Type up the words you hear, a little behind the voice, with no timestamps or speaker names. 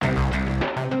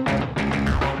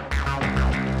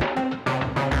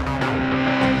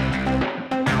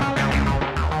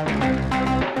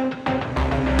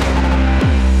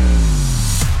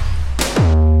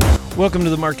Welcome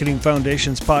to the Marketing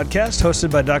Foundations podcast,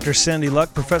 hosted by Dr. Sandy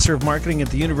Luck, professor of marketing at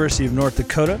the University of North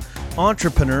Dakota,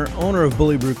 entrepreneur, owner of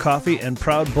Bully Brew Coffee, and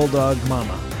proud Bulldog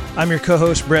Mama. I'm your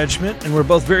co-host, Brad Schmidt, and we're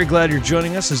both very glad you're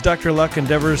joining us as Dr. Luck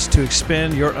endeavors to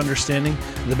expand your understanding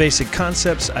of the basic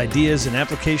concepts, ideas, and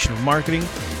application of marketing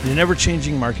in an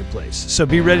ever-changing marketplace. So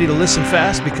be ready to listen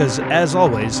fast because, as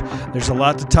always, there's a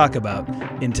lot to talk about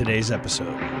in today's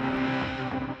episode.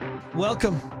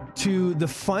 Welcome to the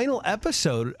final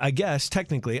episode, I guess,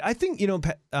 technically. I think,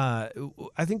 I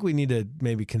think we need to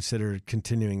maybe consider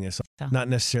continuing this, not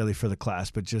necessarily for the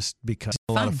class, but just because it's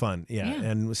a lot of fun. Yeah,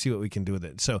 and we'll see what we can do with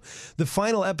it. So the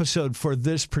final episode for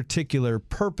this particular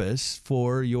purpose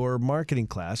for your marketing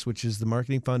class, which is the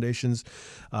Marketing Foundations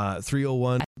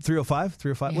 301, 305,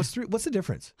 305. Yeah. What's the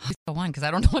difference? 301, because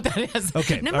I don't know what that is.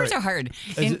 Okay. Numbers are hard.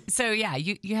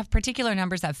 You have particular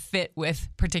numbers that fit with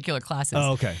particular classes.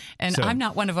 Oh, okay. And I'm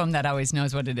not one of them that always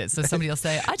knows what it is. So somebody will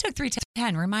say, I took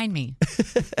 310, remind me.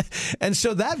 And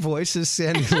so that voice is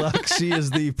Sandy Luck. She is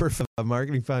the professor of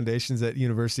Marketing Foundations at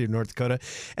University of North Dakota.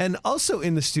 And also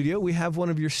in the studio, we have one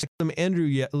of your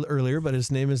Andrew earlier, but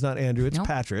his name is not Andrew, it's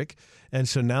Patrick. And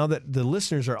so now that the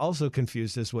listeners are also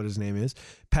confused as what his name is,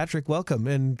 Patrick, welcome,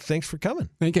 and thanks for coming.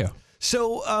 Thank you.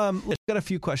 So I've got a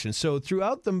few questions. So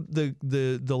throughout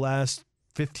the last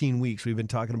 15 weeks, we've been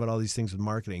talking about all these things with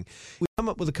marketing. We've come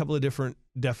up with a couple of different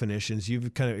definitions.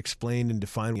 You've kind of explained and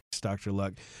defined what's Dr.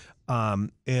 Luck.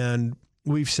 And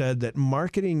we've said that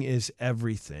marketing is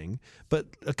everything. But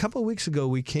a couple of weeks ago,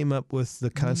 we came up with the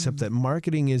concept that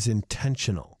marketing is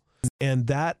intentional. And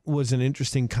that was an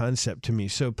interesting concept to me.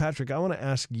 So, Patrick, I want to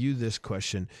ask you this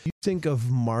question. You think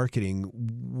of marketing,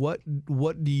 what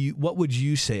would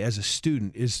you say as a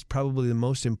student is probably the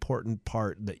most important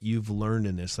part that you've learned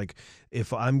in this? Like,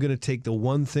 if I'm going to take the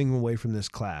one thing away from this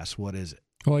class, what is it?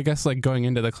 Well, I guess like going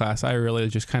into the class, I really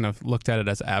just kind of looked at it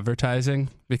as advertising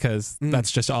because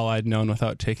that's just all I'd known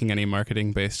without taking any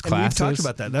marketing-based classes. We've talked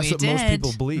about that. That's what most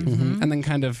people believe. Mm-hmm. And then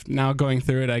kind of now going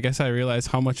through it, I guess I realized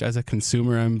how much as a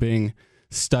consumer I'm being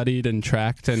studied and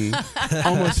tracked and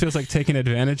almost feels like taken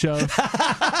advantage of.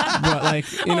 But like,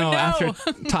 after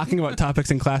talking about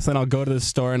topics in class, then I'll go to the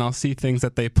store and I'll see things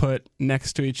that they put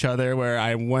next to each other where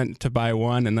I went to buy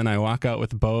one and then I walk out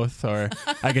with both, or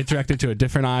I get directed to a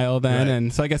different aisle then. Right.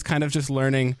 And so I guess kind of just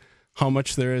learning how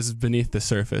much there is beneath the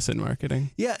surface in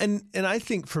marketing. Yeah, and I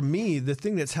think for me, the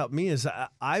thing that's helped me is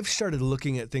I've started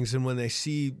looking at things, and when I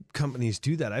see companies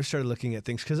do that, I've started looking at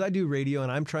things because I do radio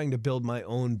and I'm trying to build my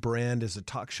own brand as a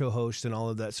talk show host and all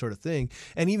of that sort of thing.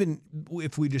 And even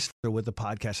if we just with the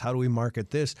podcast, how do we market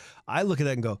this? I look at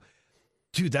that and go,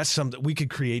 dude, that's something we could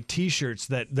create T-shirts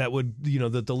that would,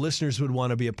 that the listeners would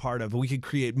want to be a part of. We could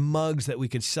create mugs that we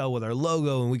could sell with our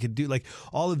logo, and we could do like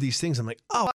all of these things. I'm like,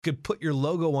 I could put your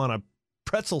logo on a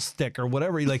pretzel stick or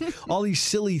whatever. Like all these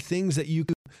silly things that you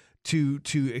could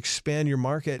to expand your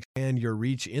market and your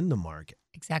reach in the market.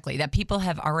 Exactly. That people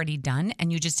have already done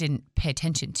and you just didn't pay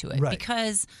attention to it. Right.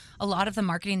 Because a lot of the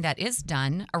marketing that is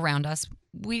done around us,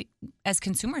 we as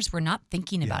consumers, we're not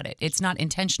thinking about it. It's not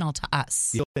intentional to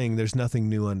us. There's nothing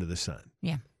new under the sun.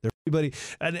 Yeah. Everybody,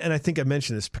 and I think I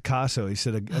mentioned this, Picasso, he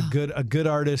said a good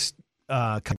artist,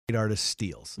 great artist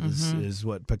steals is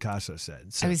what Picasso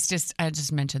said. So. I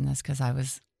just mentioned this because I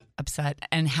was upset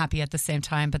and happy at the same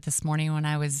time. But this morning when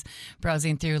I was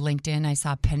browsing through LinkedIn, I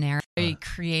saw Panera. They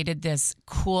created this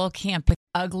cool campaign,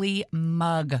 ugly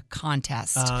mug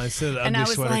contest. It's an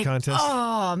ugly sweater contest.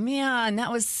 Oh man, that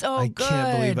was so good. I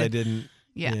can't believe I didn't.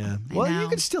 Yeah. Well, you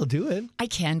can still do it. I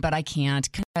can, but I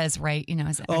can't because, as there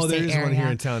is one here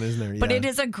in town, isn't there? Yeah. But it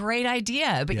is a great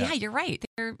idea. But yeah, you're right.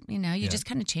 You just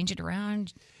kind of change it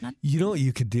around. You know what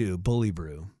you could do? Bully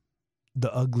Brew,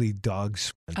 the ugly dog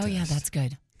contest. Oh yeah, that's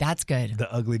good. That's good.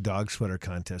 The ugly dog sweater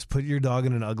contest. Put your dog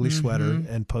in an ugly sweater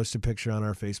and post a picture on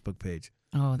our Facebook page.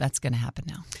 Oh, that's going to happen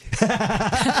now.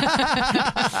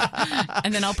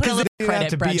 And then I'll put a little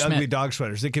credit. They have to be ugly dog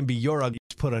sweaters. It can be your ugly.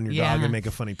 Just put on your dog and make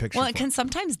a funny picture. Well,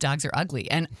 sometimes dogs are ugly,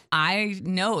 and I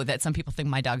know that some people think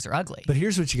my dogs are ugly. But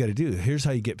here's what you got to do. Here's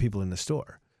how you get people in the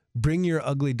store. Bring your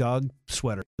ugly dog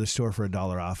sweater to the store for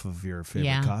 $1 off of your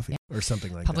favorite coffee or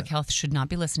something like Public that. Health should not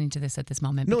be listening to this at this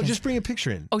moment. No, just bring a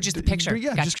picture in. Oh, just the picture.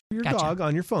 Just your dog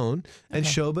on your phone and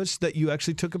show us that you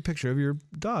actually took a picture of your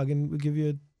dog, and we'll give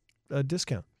you a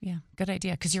discount. Yeah, good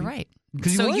idea. Because you're right.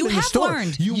 Because you have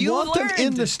learned. You want them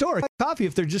in the store. Coffee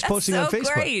if they're just posting on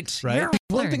Facebook. Great. Right? You're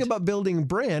One thing about building a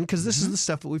brand, because this is the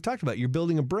stuff that we've talked about. You're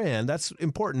building a brand. That's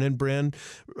important, and brand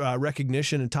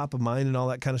recognition and top of mind and all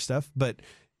that kind of stuff. But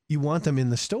you want them in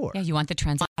the store. Yeah, you want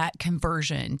that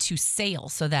conversion to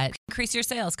sales so that increase your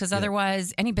sales. Because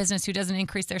otherwise, any business who doesn't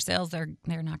increase their sales, they're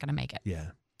not going to make it.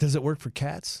 Yeah. Does it work for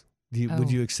cats?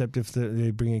 Would you accept if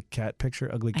they bring a cat picture,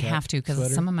 ugly cat? I have to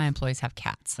because some of my employees have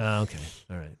cats. Oh, okay.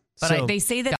 All right. But they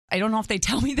say that. I don't know if they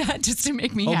tell me that just to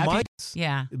make me happy.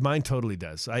 Mine totally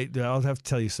does. I'll have to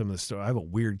tell you some of the story. I have a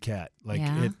weird cat.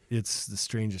 It's the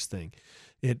strangest thing.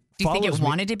 Do you think it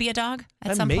wanted to be a dog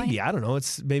at some point? Maybe. I don't know.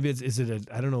 Is it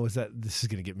I don't know. This is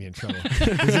going to get me in trouble.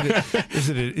 Is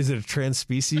it a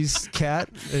trans-species cat?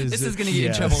 This is going to get you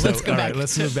in trouble. Let's go back. All right,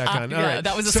 let's move back on. All right.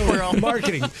 That was a squirrel.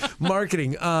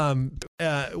 Marketing.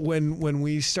 When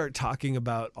we start talking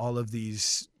about all of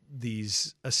these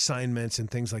assignments and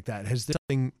things like that, has there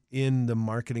something in the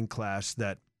marketing class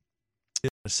that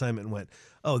assignment went,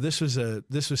 oh, this was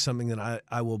something that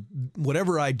I will,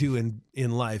 whatever I do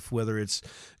in life, whether it's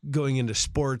going into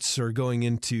sports or going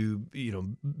into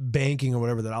banking or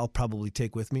whatever, that I'll probably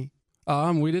take with me?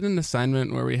 We did an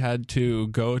assignment where we had to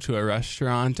go to a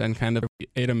restaurant and kind of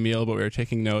ate a meal, but we were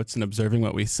taking notes and observing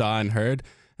what we saw and heard.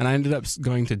 And I ended up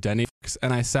going to Denny's,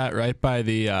 and I sat right by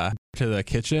the to the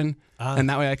kitchen, and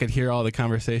that way I could hear all the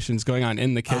conversations going on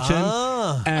in the kitchen.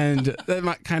 And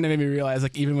that kind of made me realize,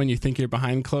 like, even when you think you're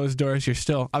behind closed doors, you're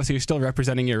still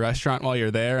representing your restaurant while you're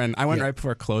there. And I went right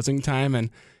before closing time, and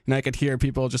I could hear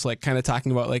people just like kind of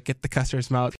talking about like get the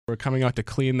customers out. They were coming out to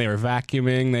clean. They were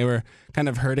vacuuming. They were kind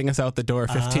of herding us out the door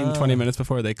 15, 20 minutes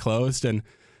before they closed. And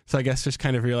so I guess just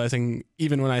kind of realizing,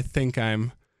 even when I think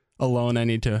I'm alone, I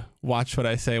need to watch what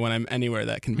I say when I'm anywhere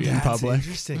that can be in public. That's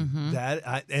interesting.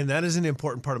 Mm-hmm. That is an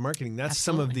important part of marketing. That's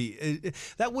Absolutely. Some of the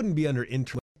that wouldn't be under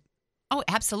intro. Oh,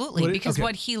 absolutely. Because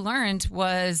what he learned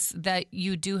was that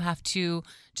you do have to,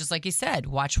 just like you said,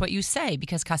 watch what you say,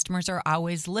 because customers are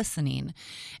always listening.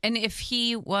 And if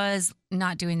he was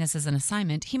not doing this as an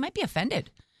assignment, he might be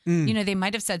offended. They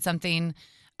might have said something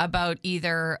about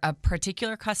either a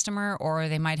particular customer, or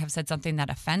they might have said something that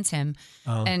offends him.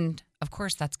 And of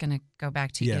course, that's going to go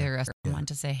back to either someone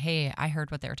to say, hey, I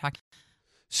heard what they were talking about.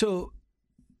 So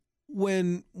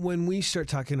when we start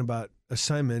talking about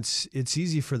assignments, it's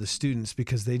easy for the students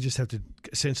because they just have to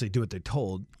essentially do what they're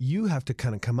told. You have to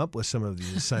kind of come up with some of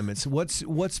these assignments.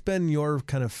 What's been your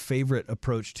kind of favorite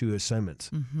approach to assignments?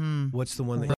 Mm-hmm. What's the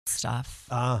one that stuff?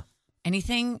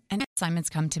 Anything, and assignments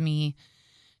come to me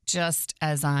just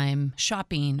as I'm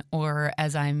shopping, or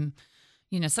as I'm,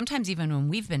 sometimes even when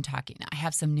we've been talking, I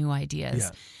have some new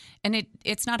ideas, and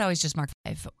it's not always just Mark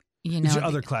 5.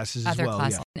 Other classes as well.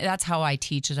 Classes. Yeah. That's how I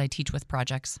teach. Is I teach with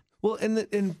projects. Well,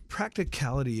 and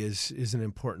practicality is an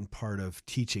important part of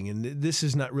teaching. And this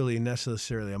is not really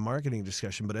necessarily a marketing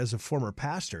discussion, but as a former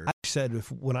pastor, I said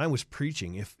when I was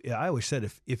preaching, I always said,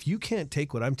 if you can't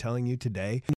take what I'm telling you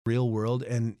today in the real world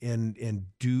and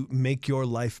make your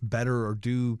life better or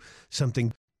do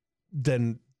something,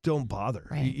 then don't bother.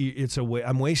 Right. It's a way.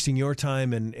 I'm wasting your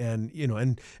time, and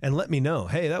let me know.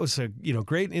 Hey, that was a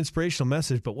great inspirational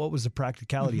message, but what was the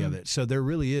practicality of it? So there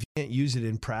really is. You can't use it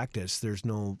in practice. There's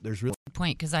really good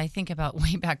point, because I think about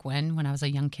way back when I was a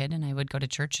young kid and I would go to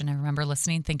church, and I remember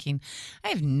listening, thinking, I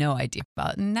have no idea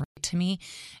about it, and that to me.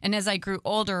 And as I grew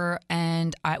older,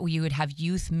 and you would have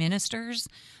youth ministers,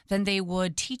 then they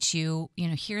would teach you.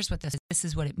 Here's what this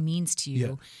is what it means to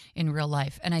you in real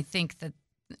life. And I think that.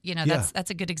 That's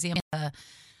a good example of the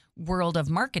world of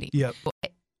marketing. Yep.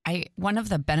 One of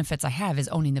the benefits I have is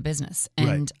owning the business,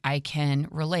 and I can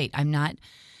relate. I'm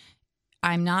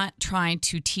not trying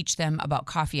to teach them about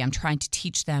coffee. I'm trying to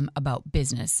teach them about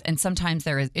business. And sometimes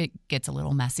it gets a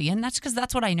little messy, and that's because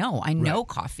that's what I know. I know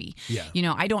coffee. Yeah.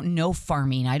 I don't know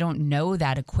farming. I don't know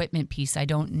that equipment piece. I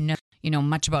don't know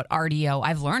much about RDO.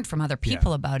 I've learned from other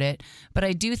people about it, but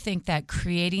I do think that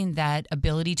creating that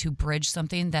ability to bridge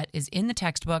something that is in the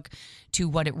textbook to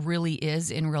what it really is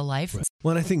in real life. Right.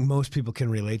 Well, I think most people can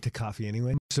relate to coffee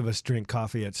anyway. Most of us drink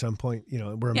coffee at some point.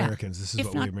 We're Americans. This is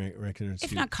what we Americans do.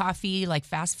 If not coffee, like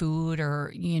fast food,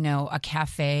 or, a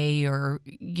cafe, or,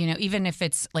 even if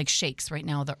it's like shakes right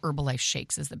now, the Herbalife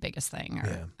shakes is the biggest thing.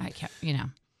 Or I can't,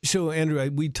 So Andrew,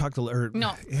 we talked a little.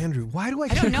 No, Andrew. Why do I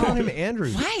keep calling him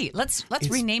Andrew? Why? Let's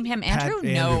rename him Andrew.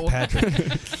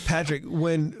 Patrick.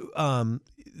 When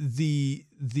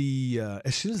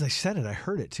as soon as I said it, I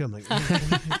heard it too. I'm like,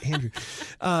 Andrew.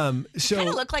 So kind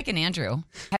of look like an Andrew.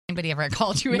 Has anybody ever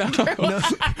called you Andrew? No.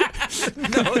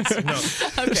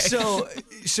 Okay.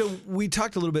 So we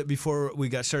talked a little bit before we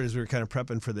got started, as we were kind of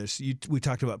prepping for this. We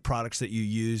talked about products that you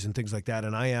use and things like that,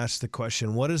 and I asked the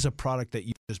question, what is a product that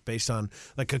you use based on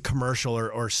like a commercial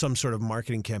or some sort of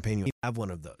marketing campaign? You have one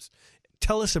of those.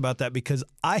 Tell us about that, because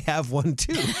I have one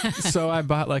too. So I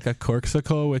bought like a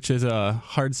Corksicle, which is a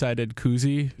hard-sided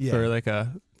koozie for like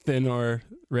a thin or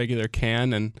regular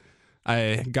can, and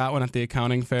I got one at the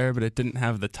accounting fair, but it didn't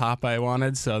have the top I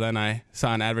wanted, so then I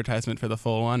saw an advertisement for the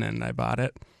full one, and I bought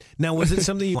it. Now, was it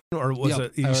something you or was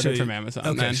Yep, it? I ordered from Amazon.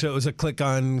 Okay, man. so it was a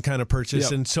click-on kind of purchase,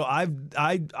 Yep. and so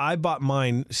I bought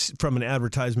mine from an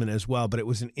advertisement as well, but it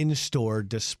was an in-store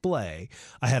display.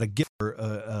 I had a gift for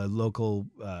a local,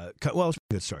 well, it was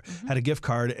a good store. Had a gift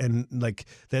card, and like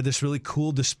they had this really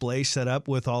cool display set up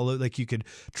with all of, like you could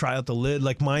try out the lid.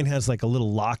 Like mine has like a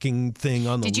little locking thing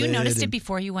on the lid. Did you notice it and-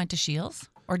 before you went to Shields?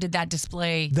 Or did that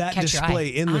display that catch your display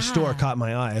eye? in the store Ah. caught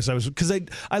my eye as I was, because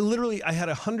I literally I had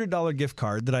 $100 gift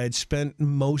card that I had spent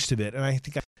most of it, and I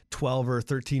think I had $12 or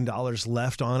 $13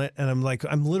 left on it, and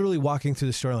I'm literally walking through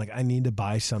the store like I need to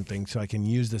buy something so I can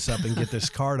use this up and get this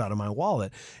card out of my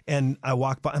wallet, and I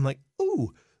walk by, I'm like,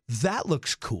 ooh, that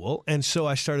looks cool. And so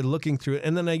I started looking through it.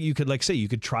 And then you could you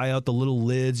could try out the little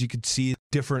lids. You could see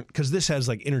different, because this has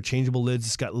like interchangeable lids.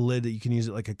 It's got a lid that you can use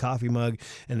it like a coffee mug.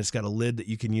 And it's got a lid that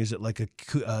you can use it like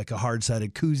a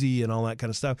hard-sided koozie and all that kind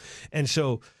of stuff. And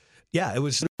so, yeah, it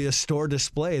was a store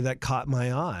display that caught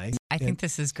my eye. I think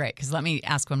this is great because let me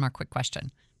ask one more quick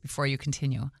question before you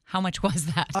continue. How much was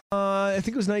that? I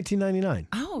think it was $19.99.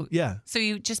 Oh, Yeah. so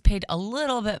you just paid a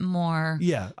little bit more.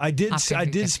 Yeah, I did. Off your I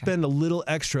did gift spend a little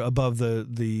extra above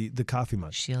the coffee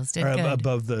mug, Shields did or good.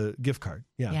 above the gift card.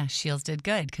 Yeah, Shields did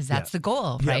good because that's the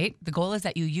goal, Yeah. right? The goal is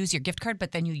that you use your gift card,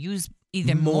 but then you use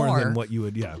even more than what you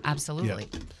would. Yeah, Absolutely.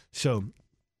 So,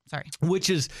 Sorry. which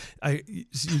is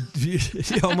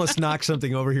you almost knocked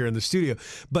something over here in the studio,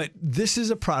 but this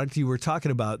is a product you were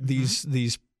talking about.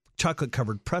 These chocolate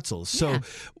covered pretzels. So. Yeah.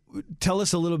 Tell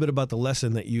us a little bit about the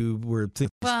lesson that you were thinking.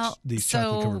 Well, these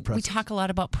chocolate covered we pretzels. talk a lot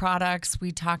about products.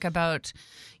 We talk about,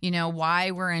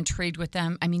 why we're intrigued with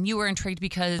them. I mean, you were intrigued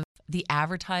because of the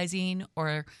advertising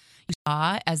or you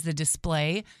saw as the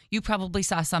display. You probably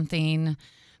saw something,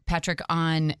 Patrick,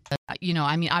 on,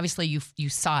 obviously you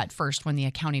saw it first when the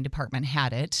accounting department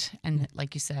had it. And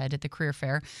like you said, at the career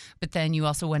fair, but then you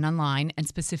also went online and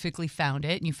specifically found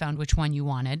it and you found which one you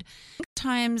wanted.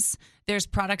 Sometimes there's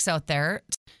products out there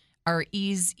are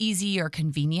easy or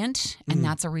convenient, and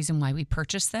that's a reason why we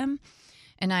purchase them.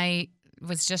 And I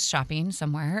was just shopping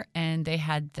somewhere, and they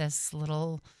had this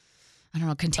little,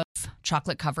 container of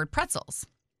chocolate-covered pretzels.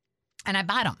 And I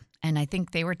bought them, and I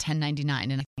think they were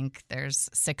 $10.99, and I think there's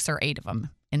 6 or 8 of them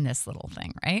in this little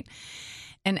thing, right?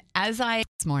 And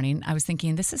this morning, I was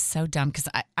thinking, this is so dumb because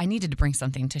I needed to bring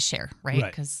something to share, right?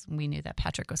 Because we knew that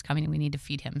Patrick was coming and we need to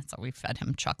feed him. So we fed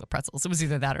him chocolate pretzels. It was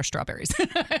either that or strawberries.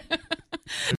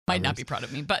 Might not be proud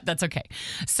of me, but that's okay.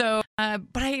 So,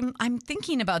 but I'm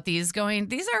thinking about these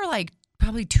are like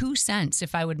probably 2 cents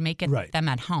if I would make them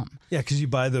at home. Yeah, because you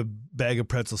buy the bag of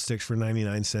pretzel sticks for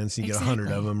 99 cents and you get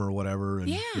 100 of them or whatever. And,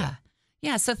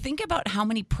 Yeah. So think about how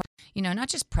many, not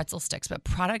just pretzel sticks, but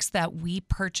products that we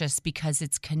purchase because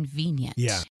it's convenient.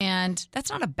 Yeah. And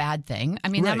that's not a bad thing. I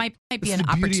mean, that might be That's an the beauty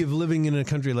opportunity. of living in a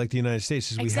country like the United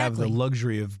States is we have the Exactly.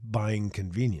 luxury of buying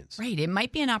convenience. Right. It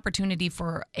might be an opportunity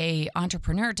for a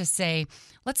entrepreneur to say,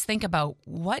 let's think about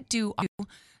what do I do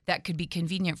that could be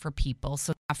convenient for people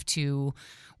so they have to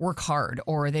work hard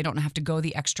or they don't have to go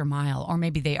the extra mile, or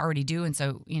maybe they already do. And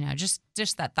so,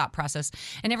 just that thought process,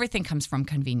 and everything comes from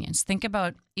convenience. Think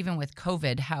about even with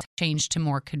COVID, how it's changed to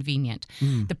more convenient.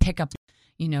 The pickup,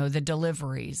 the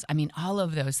deliveries. I mean, all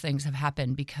of those things have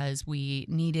happened because we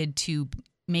needed to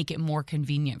make it more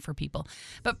convenient for people.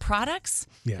 But products,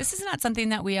 this is not something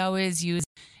that we always use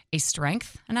a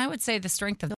strength. And I would say the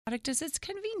strength of the product is it's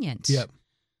convenient. Yep.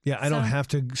 Yeah, I don't So- have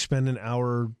to spend an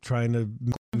hour trying to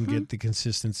get the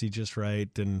consistency just right.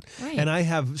 And Right. and I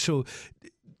have, so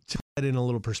to put that in a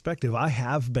little perspective, I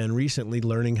have been recently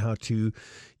learning how to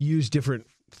use different,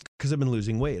 because I've been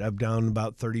losing weight. I'm down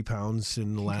about 30 pounds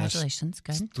in the last Congratulations.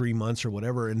 Good. 3 months or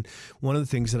whatever. And one of the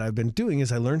things that I've been doing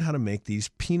is I learned how to make these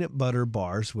peanut butter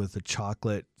bars with a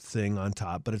chocolate thing on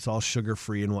top, but it's all sugar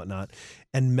free and whatnot.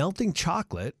 And melting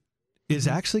chocolate is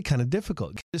actually kind of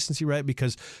difficult. Consistency, right?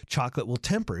 Because chocolate will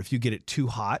temper. If you get it too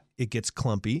hot, it gets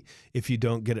clumpy. If you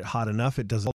don't get it hot enough, it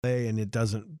doesn't play and it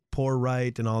doesn't pour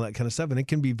right and all that kind of stuff. And it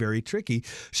can be very tricky.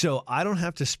 So I don't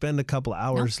have to spend a couple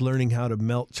hours learning how to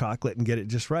melt chocolate and get it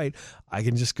just right. I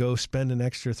can just go spend an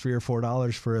extra $3 or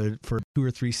 $4 for a 2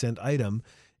 or 3 cent item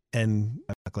and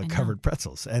chocolate covered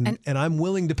pretzels. And I'm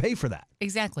willing to pay for that.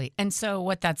 Exactly. And so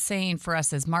what that's saying for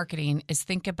us as marketing is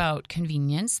think about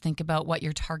convenience, think about what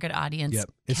your target audience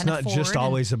It's can not afford just and-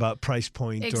 always about price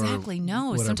point. Exactly. Or No.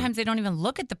 whatever. Sometimes they don't even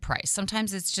look at the price.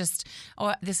 Sometimes it's just,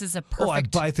 this is a perfect. Oh, I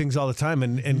buy things all the time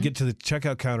and get to the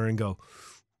checkout counter and go,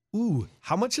 ooh,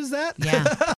 how much is that?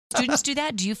 Yeah. Students do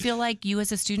that. Do you feel like you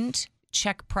as a student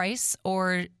check price,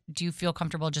 or do you feel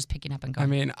comfortable just picking up and going?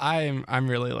 I mean, I'm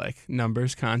really like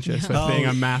numbers conscious with Oh. being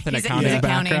a math and He's accounting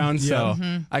accounting. background, so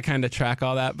Yeah. I kind of track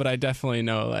all that. But I definitely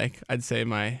know, like, I'd say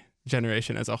my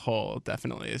generation as a whole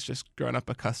definitely is just grown up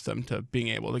accustomed to being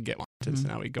able to get one. So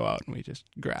now we go out and we just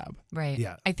grab. Right.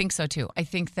 Yeah. I think so too. I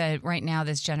think that right now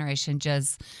this generation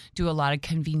just do a lot of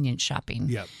convenience shopping.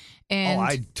 Yep. And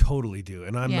I totally do.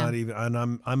 And I'm Yeah. not even,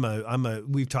 and I'm a,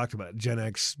 we've talked about Gen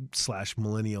X /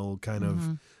 millennial kind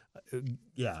of,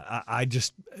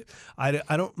 I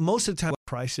don't, most of the time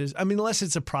prices, I mean, unless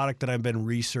it's a product that I've been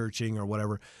researching or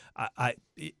whatever, But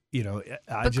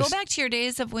go back to your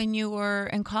days of when you were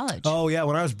in college. Oh yeah,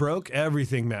 when I was broke,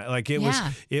 everything, man. Like it was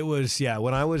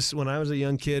when I was a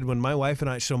young kid, when my wife and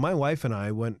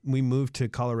I, when we moved to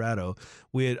Colorado,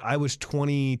 I was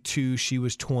 22, she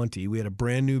was 20. We had a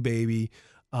brand new baby.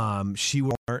 She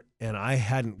was, and I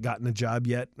hadn't gotten a job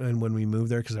yet. And when we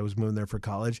moved there, cause I was moving there for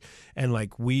college, and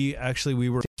like we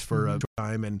were for a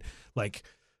time, and like,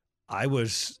 I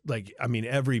was like, I mean,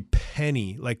 every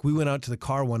penny, like we went out to the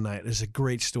car one night. It's a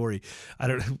great story.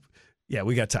 Yeah,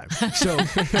 we got time.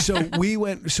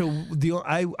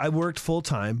 I worked full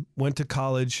time, went to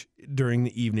college during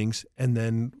the evenings, and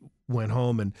then went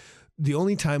home. And the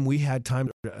only time we had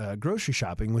time grocery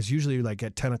shopping was usually like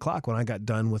at 10 o'clock when I got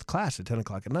done with class at 10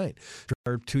 o'clock at night.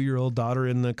 Our 2-year-old daughter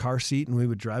in the car seat, and we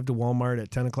would drive to Walmart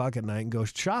at 10 o'clock at night and go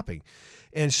shopping.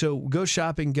 And so go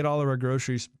shopping, get all of our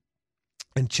groceries,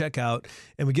 and check out,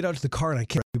 and we get out to the car, and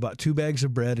we bought 2 bags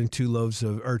of bread and 2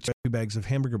 bags of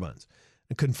hamburger buns.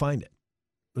 I couldn't find it.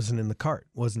 It wasn't in the cart.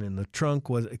 Wasn't in the trunk.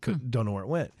 Don't know where it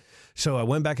went. So I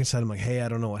went back inside. I'm like, hey, I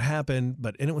don't know what happened,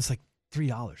 and it was like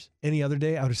 $3. Any other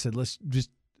day, I would have said, we'll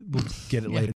get it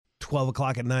later. 12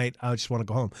 o'clock at night, I just want to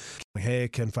go home. Like, hey, I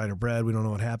can't find our bread. We don't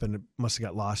know what happened. It must have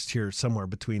got lost here somewhere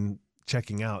between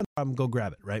checking out. Go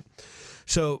grab it, right?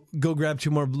 So go grab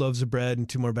 2 more loaves of bread and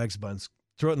 2 more bags of buns.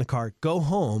 Throw it in the car, go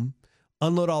home,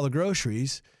 unload all the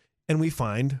groceries, and we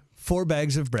find 4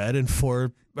 bags of bread and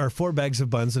 4 bags of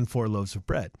buns and 4 loaves of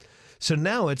bread. So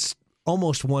now it's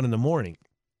almost 1 a.m,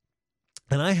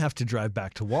 and I have to drive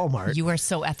back to Walmart. You are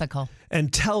so ethical.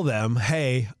 And tell them,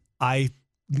 hey, I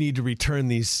need to return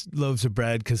these loaves of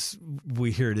bread because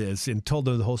here it is, and told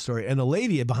them the whole story. And the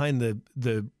lady behind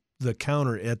the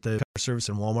counter at the service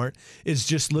in Walmart is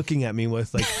just looking at me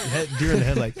with like deer in the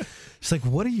headlight. She's like,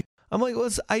 what are you? I'm like, well,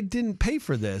 I didn't pay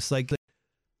for this. Like,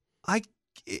 I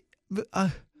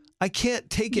can't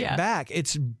take it back.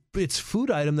 It's food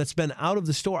item that's been out of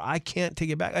the store. I can't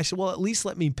take it back. I said, well, at least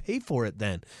let me pay for it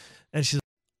then. And she's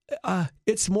like,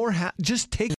 it's more,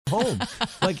 just take it home.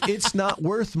 Like, it's not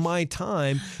worth my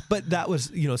time. But that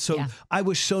was, I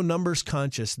was so numbers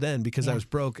conscious then because I was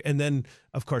broke. And then,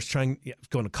 of course, going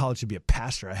to college to be a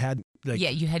pastor, I had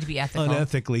you had to be ethical.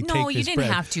 Unethically take this No, you didn't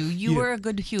have to. You were a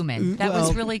good human. That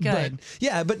was really good.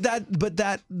 But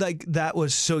that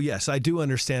was so. Yes, I do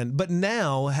understand. But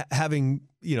now having,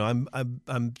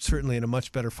 I'm certainly in a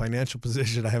much better financial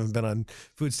position. I haven't been on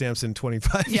food stamps in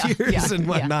 25 years and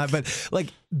whatnot. But like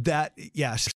that,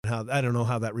 I don't know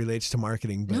how that relates to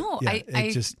marketing. But no,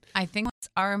 I think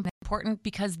are important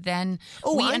because then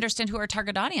we understand who our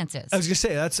target audience is. I was going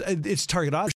to say it's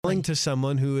target audience. Selling to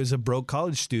someone who is a broke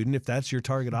college student, if that's your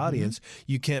target audience,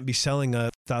 you can't be selling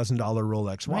a $1,000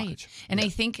 Rolex watch. Right. And I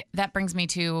think that brings me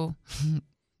to,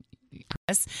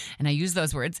 and I use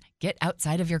those words, get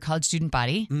outside of your college student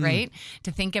body, right?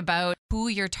 To think about who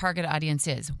your target audience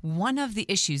is. One of the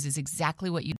issues is exactly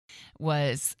what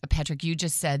Patrick, you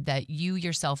just said that you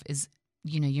yourself is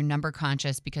you're number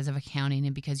conscious because of accounting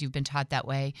and because you've been taught that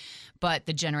way. But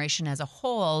the generation as a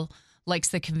whole likes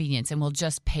the convenience and will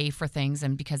just pay for things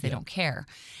and because they don't care.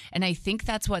 And I think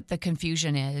that's what the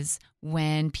confusion is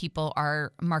when people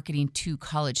are marketing to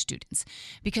college students,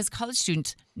 because college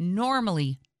students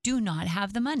normally do not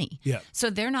have the money. Yeah. So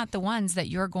they're not the ones that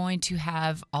you're going to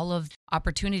have all of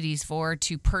opportunities for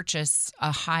to purchase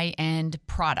a high-end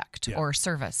product or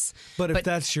service. But if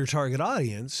that's your target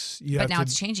audience, now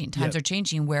it's changing. Times are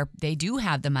changing where they do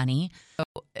have the money. So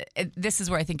this is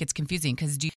where I think it's confusing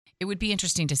because it would be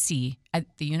interesting to see at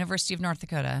the University of North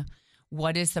Dakota,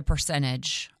 what is the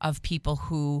percentage of people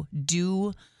who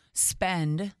do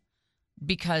spend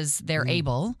because they're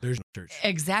able. There's no church.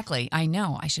 Exactly. I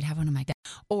know. I should have one of my dad.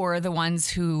 Or the ones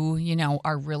who,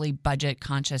 are really budget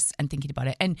conscious and thinking about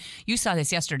it. And you saw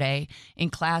this yesterday in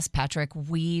class, Patrick.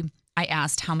 I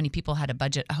asked how many people had a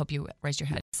budget. I hope you raised your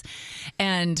heads.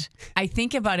 And I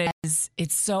think about it as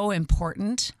it's so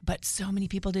important, but so many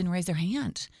people didn't raise their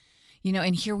hand.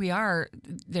 And here we are.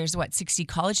 There's 60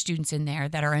 college students in there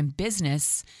that are in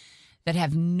business that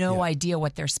have no idea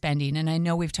what they're spending. And I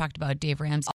know we've talked about Dave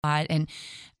Ramsey a lot. And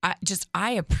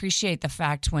I appreciate the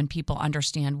fact when people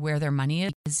understand where their money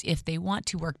is. If they want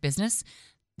to work business,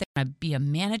 they want to be a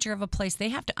manager of a place, they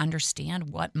have to understand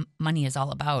what money is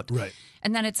all about. Right.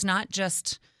 And then it's not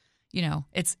just You know,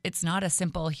 it's not a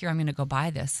simple, here, I'm going to go buy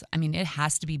this. I mean, it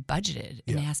has to be budgeted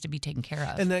and it has to be taken care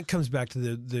of. And that comes back to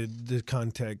the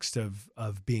context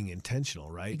of being intentional,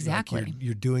 right? Exactly. Like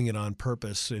you're doing it on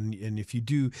purpose. And if you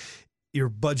do your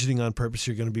budgeting on purpose,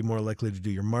 you're going to be more likely to do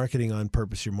your marketing on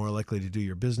purpose. You're more likely to do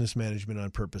your business management on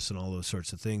purpose and all those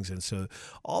sorts of things. And so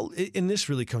and this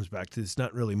really comes back to, it's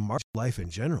not really life in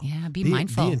general. Yeah. Be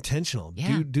mindful. Be intentional.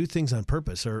 Yeah. Do things on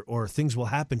purpose or things will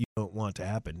happen you don't want to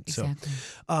happen. Exactly.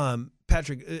 So,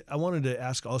 Patrick, I wanted to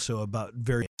ask also about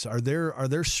variants. Are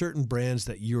there certain brands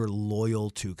that you're loyal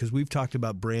to? Because we've talked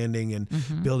about branding and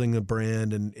building a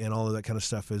brand and all of that kind of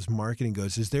stuff as marketing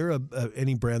goes. Is there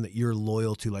any brand that you're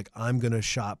loyal to? Like, I'm going to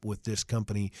shop with this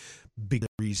company, big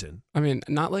reason. I mean,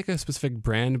 not like a specific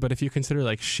brand, but if you consider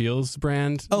like Scheels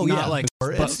brand, not like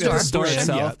the store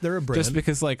itself, yeah, they're a brand. Just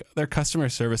because like their customer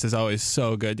service is always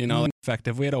so good, you know, like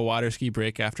effective. We had a water ski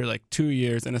break after like 2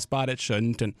 years in a spot it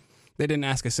shouldn't, and they didn't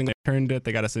ask a single. They turned it.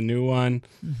 They got us a new one.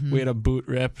 We had a boot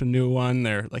rip, a new one.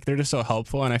 They're just so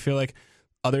helpful, and I feel like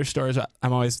other stores,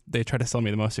 they try to sell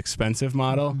me the most expensive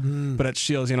model, but at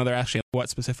Scheels, you know, they're actually what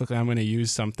specifically I'm going to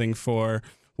use something for,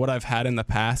 what I've had in the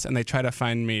past, and they try to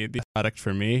find me the product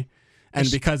for me. And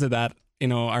because of that, you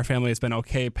know, our family has been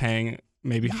okay paying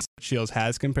maybe what Scheels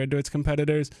has compared to its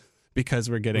competitors, because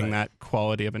we're getting that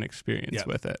quality of an experience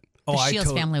with it. The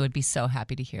Scheels family would be so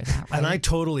happy to hear that. Right? And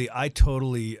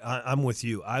I'm with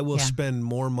you. I will spend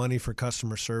more money for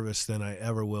customer service than I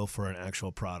ever will for an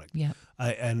actual product. Yeah.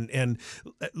 And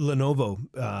Lenovo,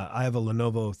 I have a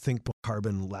Lenovo ThinkPoint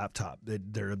Carbon laptop.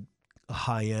 They're a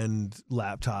high-end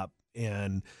laptop,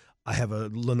 and I have a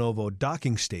Lenovo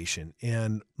docking station,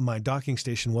 and my docking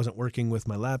station wasn't working with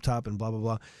my laptop and blah, blah,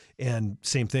 blah. And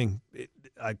same thing.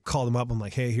 I called them up. I'm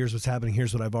like, hey, here's what's happening.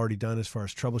 Here's what I've already done as far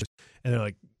as troubleshooting. And they're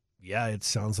like, yeah, it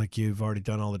sounds like you've already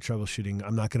done all the troubleshooting.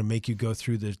 I'm not going to make you go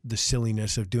through the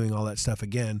silliness of doing all that stuff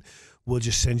again. We'll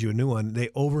just send you a new one. They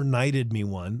overnighted me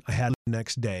one. I had it the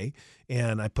next day,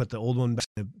 and I put the old one back,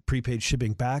 the prepaid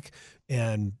shipping back,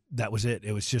 and that was it.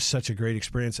 It was just such a great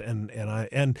experience,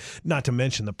 and not to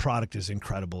mention the product is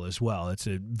incredible as well. It's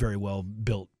a very well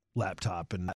built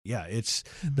laptop, and it's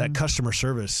that customer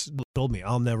service told me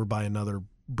I'll never buy another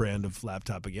brand of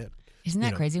laptop again. Isn't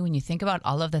that crazy when you think about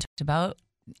all of the talked about?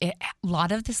 A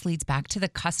lot of this leads back to the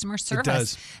customer service. It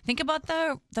does. Think about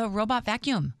the robot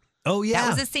vacuum. Oh yeah, that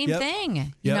was the same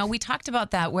thing. You know, we talked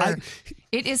about that where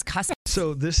it is custom.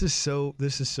 So this is so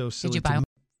silly. Did you buy one?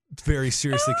 Very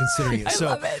seriously considering it. I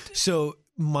love it. So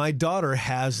my daughter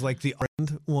has like the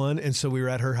one, and so we were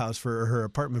at her house for her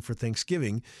apartment for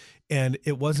Thanksgiving, and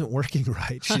it wasn't working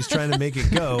right. She's trying to make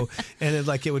it go, and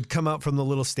it would come out from the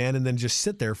little stand and then just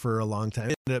sit there for a long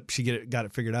time. Ended up she got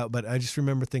it figured out, but I just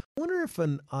remember thinking, I wonder if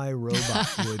an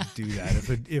iRobot would do that.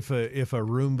 If a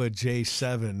Roomba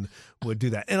J7 would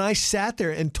do that. And I sat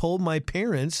there and told my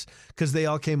parents, because they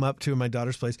all came up to my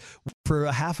daughter's place for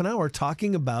a half an hour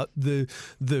talking about the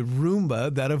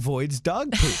Roomba that avoids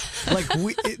dog poop.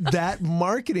 That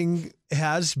marketing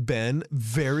has been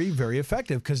very, very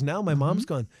effective, because now my mom's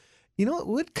gone, you know, it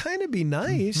would kind of be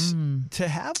nice to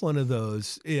have one of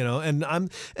those, you know, and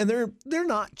they're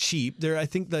not cheap. I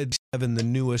think the 7, the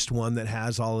newest one that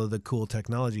has all of the cool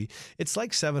technology, it's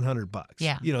like $700.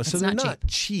 Yeah. You know, so they're not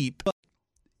cheap. But,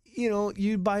 you know,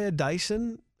 you buy a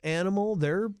Dyson Animal,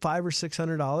 they're $500 or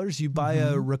 $600. You buy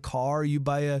a Riccar, you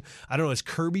buy I don't know, is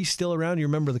Kirby still around? You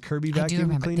remember the Kirby vacuum I do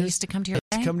remember. cleaners? They used to come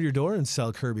to your door and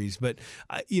sell Kirby's, but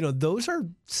you know, those are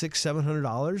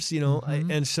 $600-$700. You know,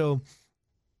 and so.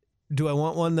 Do I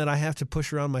want one that I have to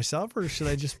push around myself, or should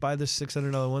I just buy this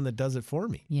 $600 one that does it for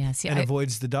me? Yes, and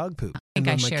avoids the dog poop. I think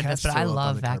I shared this, but I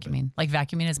love vacuuming. Like,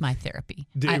 vacuuming is my therapy.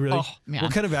 Do you really? Oh, man.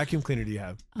 What kind of vacuum cleaner do you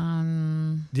have? Do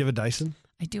you have a Dyson?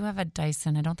 I do have a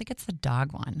Dyson. I don't think it's the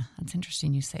dog one. That's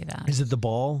interesting you say that. Is it the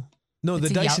ball? No, the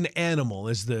Dyson Animal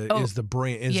is the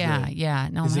brand. Yeah.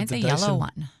 No, mine's a yellow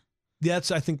one. I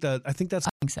think that's. I think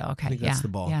so. Okay. I think that's the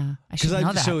ball. Yeah. I should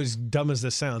know that. So as dumb as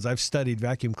this sounds, I've studied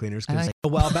vacuum cleaners, because a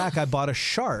while back I bought a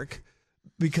Shark,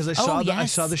 because I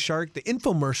saw the Shark, the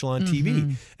infomercial on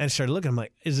TV, and started looking. I'm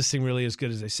like, is this thing really as good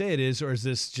as they say it is, or is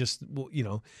this just, you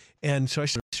know? And so I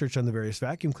started research on the various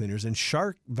vacuum cleaners, and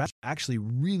Shark actually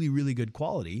really, really good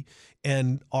quality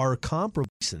and are comparable,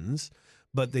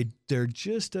 but they're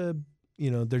just a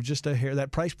hair, that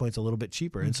price point's a little bit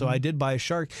cheaper. And so I did buy a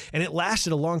Shark, and it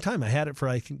lasted a long time. I had it for,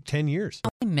 I think, 10 years.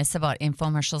 What I miss about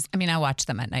infomercials, I mean, I watch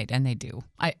them at night, and they do.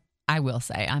 I will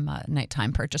say I'm a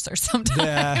nighttime purchaser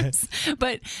sometimes. Yeah.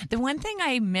 But the one thing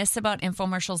I miss about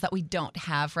infomercials that we don't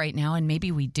have right now, and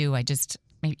maybe we do,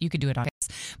 maybe you could do it on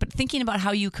this, but thinking about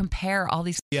how you compare all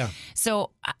these. Yeah.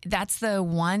 So that's the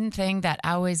one thing that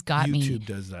always got me. YouTube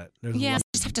does that. You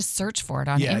just have have to search for it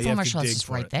on the Yeah, you have to infomercial. It's dig just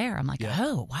for right it. there. I'm like, Yeah.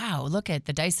 oh, wow, look at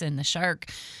the Dyson, the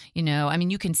Shark. You know, I mean,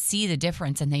 you can see the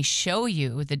difference and they show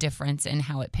you the difference in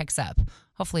how it picks up.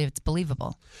 Hopefully it's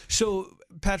believable. So,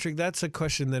 Patrick, that's a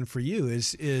question then for you: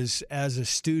 is as a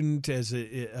student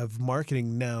of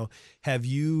marketing now, have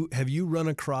you run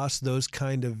across those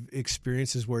kind of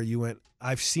experiences where you went,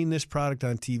 I've seen this product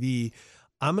on TV,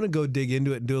 I'm going to go dig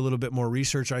into it and do a little bit more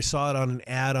research. I saw it on an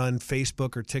ad on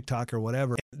Facebook or TikTok or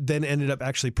whatever, then ended up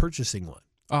actually purchasing one.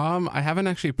 I haven't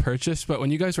actually purchased, but when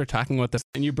you guys were talking about this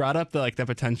and you brought up the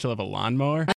potential of a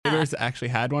lawnmower, neighbors actually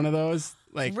had one of those.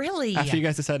 Like, really? after you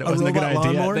guys decided it A wasn't a good robot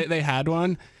idea, lawnmower? they had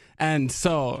one. And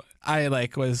so I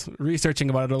was researching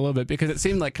about it a little bit because it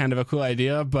seemed like kind of a cool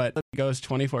idea, but it goes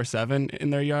 24/7 in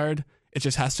their yard. It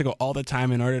just has to go all the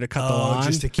time in order to cut the lawn.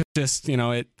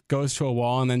 It goes to a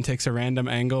wall and then takes a random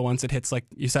angle. Once it hits,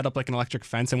 you set up an electric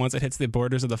fence, and once it hits the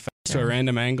borders of the fence to a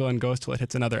random angle and goes till it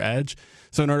hits another edge.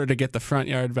 So in order to get the front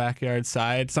yard, backyard,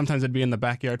 side, sometimes it'd be in the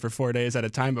backyard for 4 days at a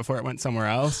time before it went somewhere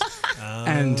else.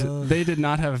 And they did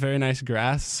not have very nice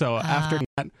grass. So after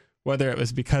that, whether it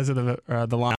was because of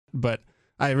the lawn, but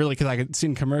because I had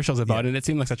seen commercials about it, it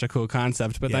seemed like such a cool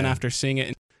concept. But then after seeing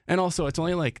it, and also it's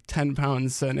only 10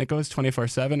 pounds and it goes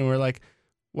 24/7, and we're like,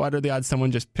 what are the odds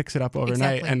someone just picks it up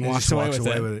overnight and walks away with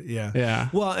it? Yeah.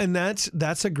 Well, and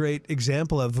that's a great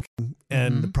example of,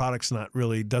 and the product's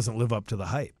doesn't live up to the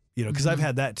hype. Because I've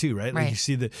had that too, right? Like you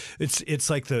see it's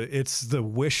like the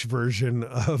Wish version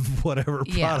of whatever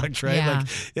product, right? Yeah.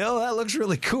 That looks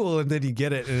really cool, and then you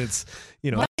get it, and it's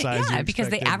size you because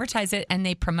they expected. advertise it and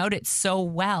they promote it so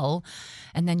well,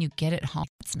 and then you get it home.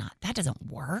 That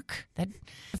doesn't work. That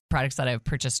products that I've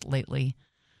purchased lately.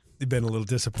 You've been a little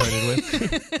disappointed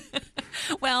with.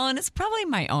 Well, and it's probably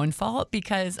my own fault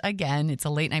because, again, it's a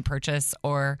late night purchase,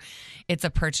 or it's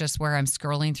a purchase where I'm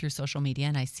scrolling through social media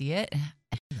and I see it.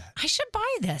 I should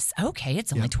buy this. Okay,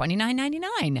 it's only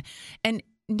 $29.99. And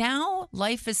now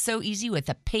life is so easy with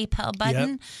a PayPal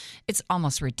button. It's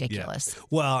almost ridiculous. Yeah.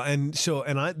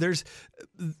 Well, there's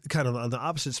kind of on the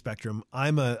opposite spectrum. I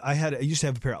used to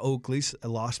have a pair of Oakleys. I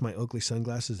lost my Oakley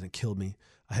sunglasses and it killed me.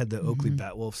 I had the Oakley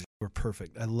Batwolves. They were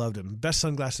perfect. I loved them. Best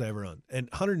sunglasses I ever owned. And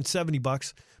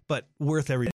 $170, but worth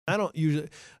every. I don't usually.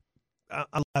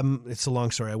 It's a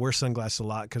long story. I wear sunglasses a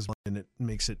lot and it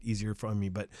makes it easier for me.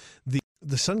 But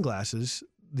the sunglasses,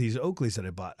 these Oakleys that I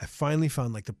bought, I finally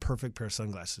found the perfect pair of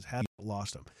sunglasses. Had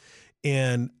lost them,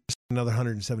 and another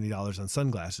 $170 on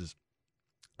sunglasses.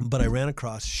 But I ran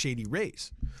across Shady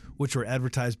Rays, which were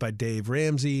advertised by Dave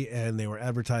Ramsey, and they were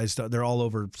advertised. They're all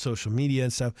over social media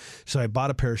and stuff. So I bought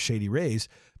a pair of Shady Rays,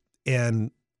 and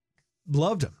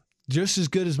loved them. Just as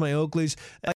good as my Oakleys.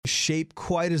 I shape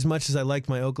quite as much as I liked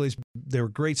my Oakleys. They were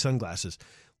great sunglasses.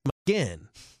 Again,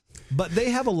 but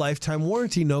they have a lifetime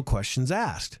warranty, no questions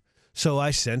asked. So I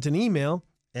sent an email,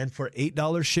 and for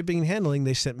 $8 shipping and handling,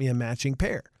 they sent me a matching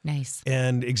pair. Nice.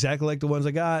 And exactly like the ones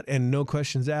I got, and no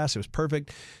questions asked. It was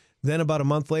perfect. Then about a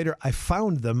month later, I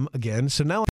found them again. So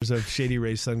now there's a Shady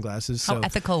Rays sunglasses. So how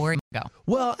ethical were you? Go.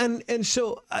 Well, and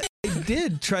so I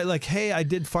did try, hey, I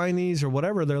did find these or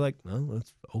whatever. They're like, no,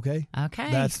 that's okay.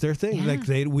 Okay. That's their thing.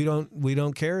 Yeah. We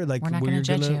don't care. We're not going to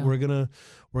judge you.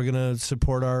 We're gonna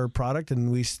support our product,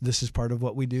 and this is part of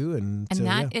what we do. And so,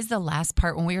 that is the last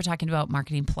part when we were talking about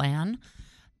marketing plan.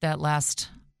 That last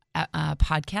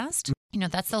podcast,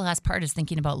 that's the last part, is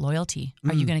thinking about loyalty.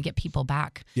 Are you going to get people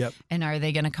back? Yep. And are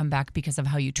they going to come back because of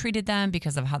how you treated them,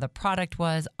 because of how the product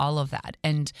was, all of that?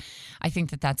 And I think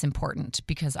that that's important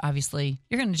because obviously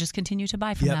you're going to just continue to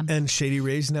buy from them. And Shady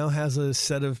Rays now has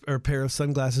a pair of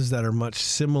sunglasses that are much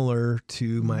similar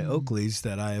to my Oakleys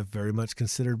that I have very much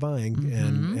considered buying.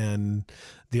 And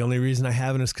the only reason I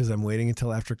haven't is because I'm waiting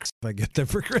until after I get them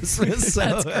for Christmas. So.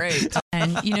 That's great.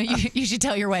 And you should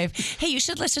tell your wife, hey, you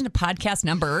should listen to podcast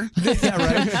number. Yeah,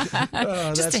 right.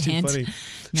 Oh, Just that's a hint. Too funny.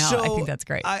 No, so I think that's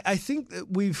great. I think that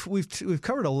we've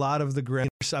covered a lot of the ground.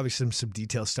 There's obviously some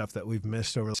detailed stuff that we've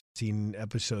missed over 16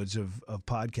 episodes of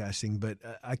podcasting, but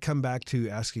I come back to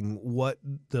asking what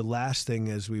the last thing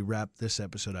as we wrap this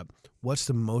episode up. What's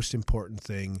the most important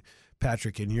thing,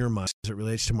 Patrick, in your mind, as it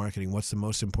relates to marketing? What's the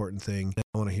most important thing?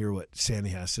 I want to hear what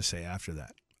Sandy has to say after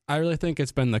that. I really think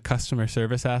it's been the customer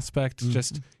service aspect.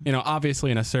 Just,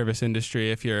 obviously in a service industry,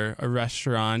 if you're a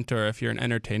restaurant or if you're an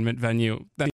entertainment venue,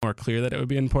 that's more clear that it would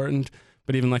be important.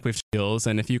 But even like with skills,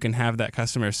 and if you can have that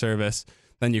customer service,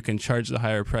 then you can charge the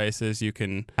higher prices. You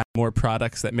can have more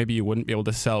products that maybe you wouldn't be able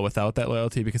to sell without that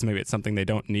loyalty because maybe it's something they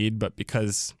don't need, but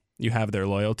because you have their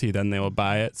loyalty, then they will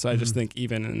buy it. So I just think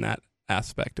even in that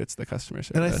aspect. It's the customer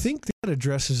service. And I think that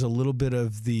addresses a little bit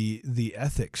of the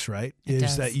ethics, right? It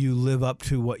does. That you live up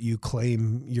to what you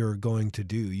claim you're going to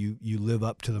do. You live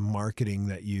up to the marketing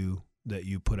that you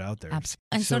put out there. Absolutely.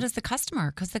 And so does the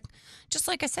customer, because just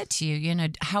like I said to you, you know,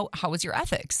 how was your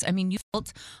ethics? I mean, you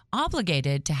felt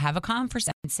obligated to have a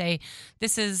conversation and say,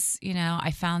 this is, you know,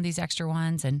 I found these extra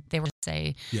ones, and they were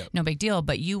say, no big deal,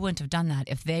 but you wouldn't have done that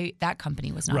if that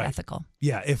company was not ethical.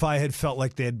 Yeah. If I had felt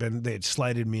like they had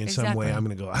slighted me in some way, I'm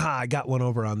going to go, I got one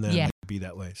over on them. Yeah. Be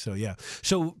that way. So, yeah.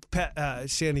 So,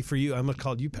 Sandy, for you, I'm going to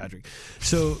call you Patrick.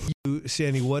 So,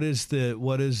 Sandy, what's the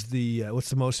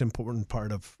most important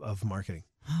part of marketing?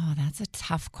 Oh, that's a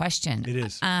tough question. It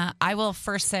is. I will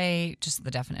first say just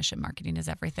the definition, marketing is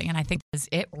everything. And I think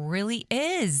it really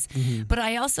is. Mm-hmm. But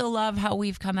I also love how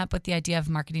we've come up with the idea of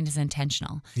marketing is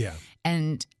intentional. Yeah.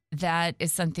 And that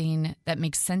is something that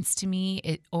makes sense to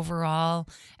me. Overall,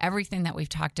 everything that we've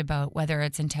talked about, whether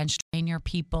it's intentional in your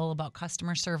people, about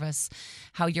customer service,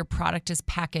 how your product is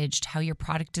packaged, how your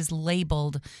product is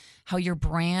labeled, how your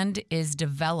brand is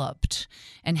developed,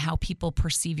 and how people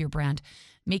perceive your brand,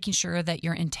 making sure that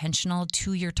you're intentional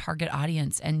to your target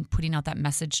audience and putting out that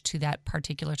message to that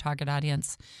particular target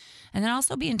audience. And then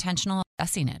also be intentional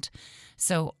assessing it.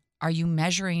 So are you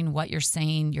measuring what you're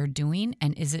saying you're doing,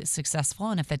 and is it successful?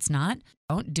 And if it's not,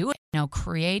 don't do it.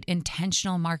 Create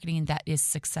intentional marketing that is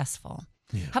successful.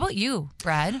 Yeah. How about you,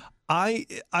 Brad? I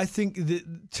think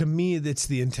that to me, it's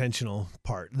the intentional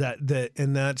part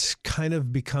and that's kind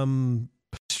of become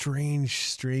a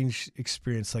strange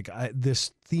experience. Like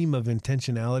this theme of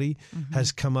intentionality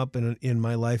has come up in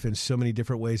my life in so many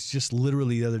different ways. Just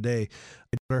literally the other day,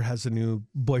 my daughter has a new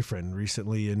boyfriend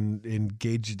recently and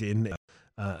engaged in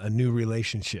a new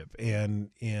relationship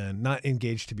and not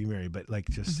engaged to be married, but like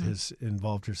just has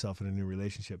involved herself in a new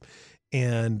relationship.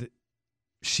 And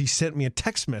she sent me a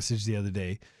text message the other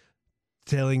day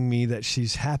telling me that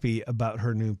she's happy about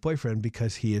her new boyfriend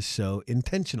because he is so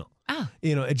intentional.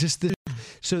 It just,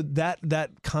 so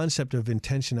that concept of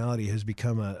intentionality has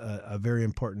become a very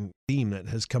important theme that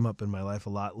has come up in my life a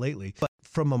lot lately. But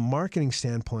from a marketing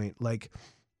standpoint, like,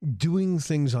 doing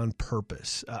things on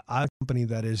purpose. I'm a company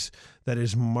that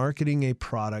is marketing a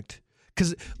product.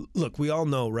 Because, look, we all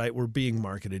know, right, we're being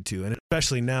marketed to. And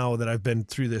especially now that I've been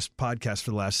through this podcast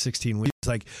for the last 16 weeks,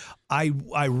 like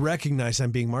I recognize I'm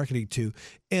being marketed to.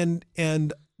 And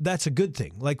that's a good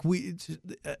thing. Like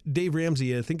Dave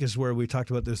Ramsey, I think, is where we talked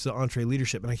about this, the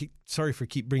EntreLeadership. And sorry for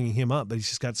keep bringing him up, but he's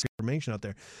just got some information out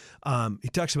there. He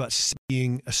talks about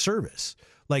being a service.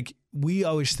 Like, we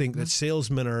always think that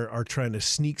salesmen are trying to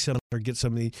sneak something or get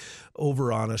somebody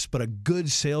over on us, but a good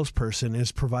salesperson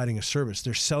is providing a service.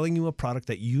 They're selling you a product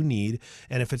that you need,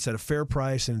 and if it's at a fair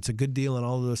price and it's a good deal and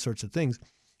all of those sorts of things,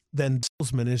 then the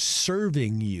salesman is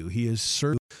serving you. He is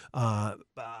serving out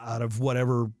of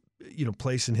whatever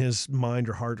place in his mind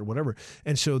or heart or whatever.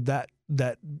 And so that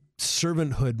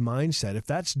servanthood mindset, if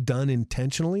that's done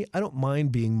intentionally, I don't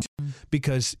mind being,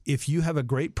 because if you have a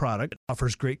great product,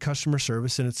 offers great customer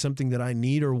service, and it's something that I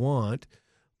need or want,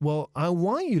 well, I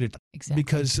want you to,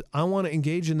 because I want to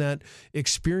engage in that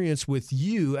experience with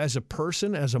you as a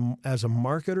person, as a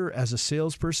marketer, as a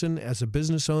salesperson, as a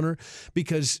business owner,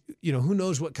 because, who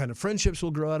knows what kind of friendships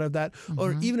will grow out of that,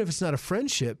 or even if it's not a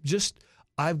friendship, just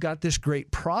I've got this great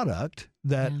product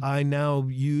that I now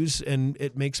use, and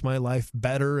it makes my life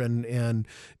better. And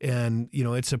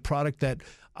it's a product that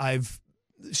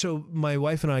so my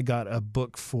wife and I got a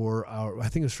book I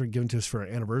think it was given to us for our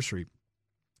anniversary,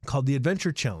 called The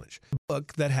Adventure Challenge, a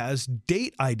book that has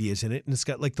date ideas in it. And it's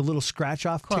got like the little scratch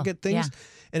off ticket things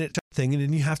and and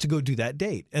then you have to go do that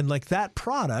date. And like that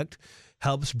product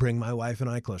helps bring my wife and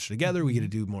I closer together. We get to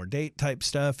do more date type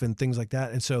stuff and things like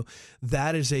that. And so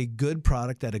that is a good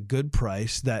product at a good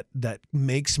price that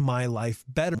makes my life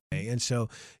better. And so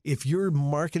if you're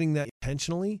marketing that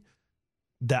intentionally,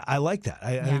 that I like that.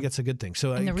 I think that's a good thing.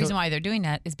 So, and the reason why they're doing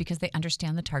that is because they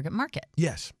understand the target market.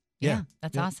 Yes. Yeah,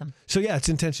 that's awesome. So it's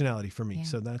intentionality for me. Yeah.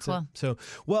 So that's cool. it. So,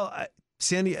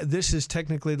 Sandy, this is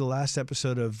technically the last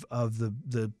episode of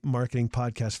the marketing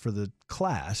podcast for the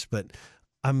class, but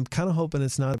I'm kind of hoping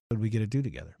it's not what we get to do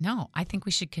together. No, I think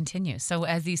we should continue. So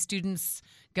as these students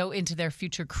go into their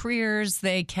future careers,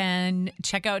 they can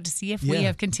check out to see if we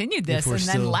have continued this, and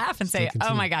then laugh and say,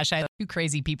 oh my gosh, I let you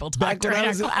crazy people talk during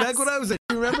our class. Back when I was, you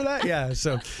remember that? Yeah.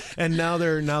 So, and now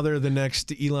they're the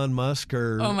next Elon Musk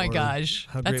or. Oh my gosh.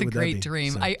 That's a great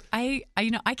dream. So. I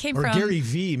came from. Or Gary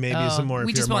V maybe is some more.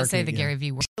 We just won't say the Gary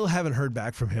V word. Still haven't heard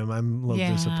back from him. I'm a little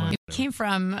disappointed. I came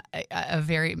from a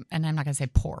very, and I'm not going to say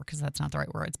poor because that's not the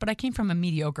right words, but I came from a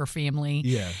mediocre family.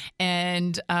 Yeah.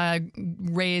 And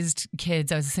raised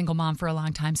kids. I was a single mom for a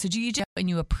long time. So and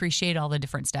you appreciate all the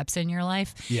different steps in your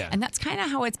life. Yeah. And that's kind of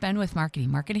how it's been with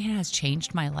marketing. Marketing has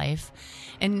changed my life.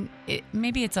 And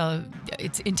maybe it's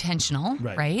intentional,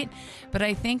 right? But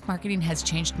I think marketing has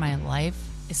changed my life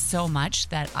so much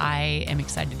that I am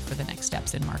excited for the next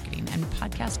steps in marketing, and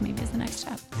podcast maybe is the next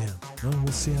step. Yeah. Well,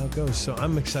 we'll see how it goes. So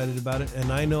I'm excited about it.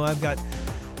 And I know I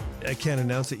can't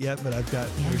announce it yet, but I've got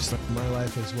there's stuff in my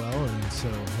life as well, and so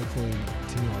hopefully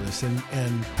continue all this.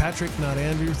 And Patrick, not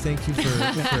Andrew, thank you for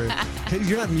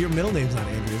your middle name's not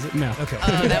Andrew, is it? No. Okay.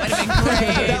 Oh, that would have been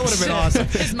great. That would have been awesome.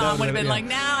 His mom would have been like,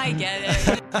 "Now I get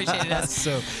it." Appreciate it.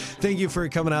 So, thank you for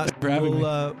coming out. For having me.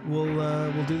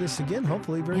 We'll do this again,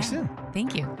 hopefully very soon.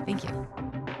 Thank you. Thank you.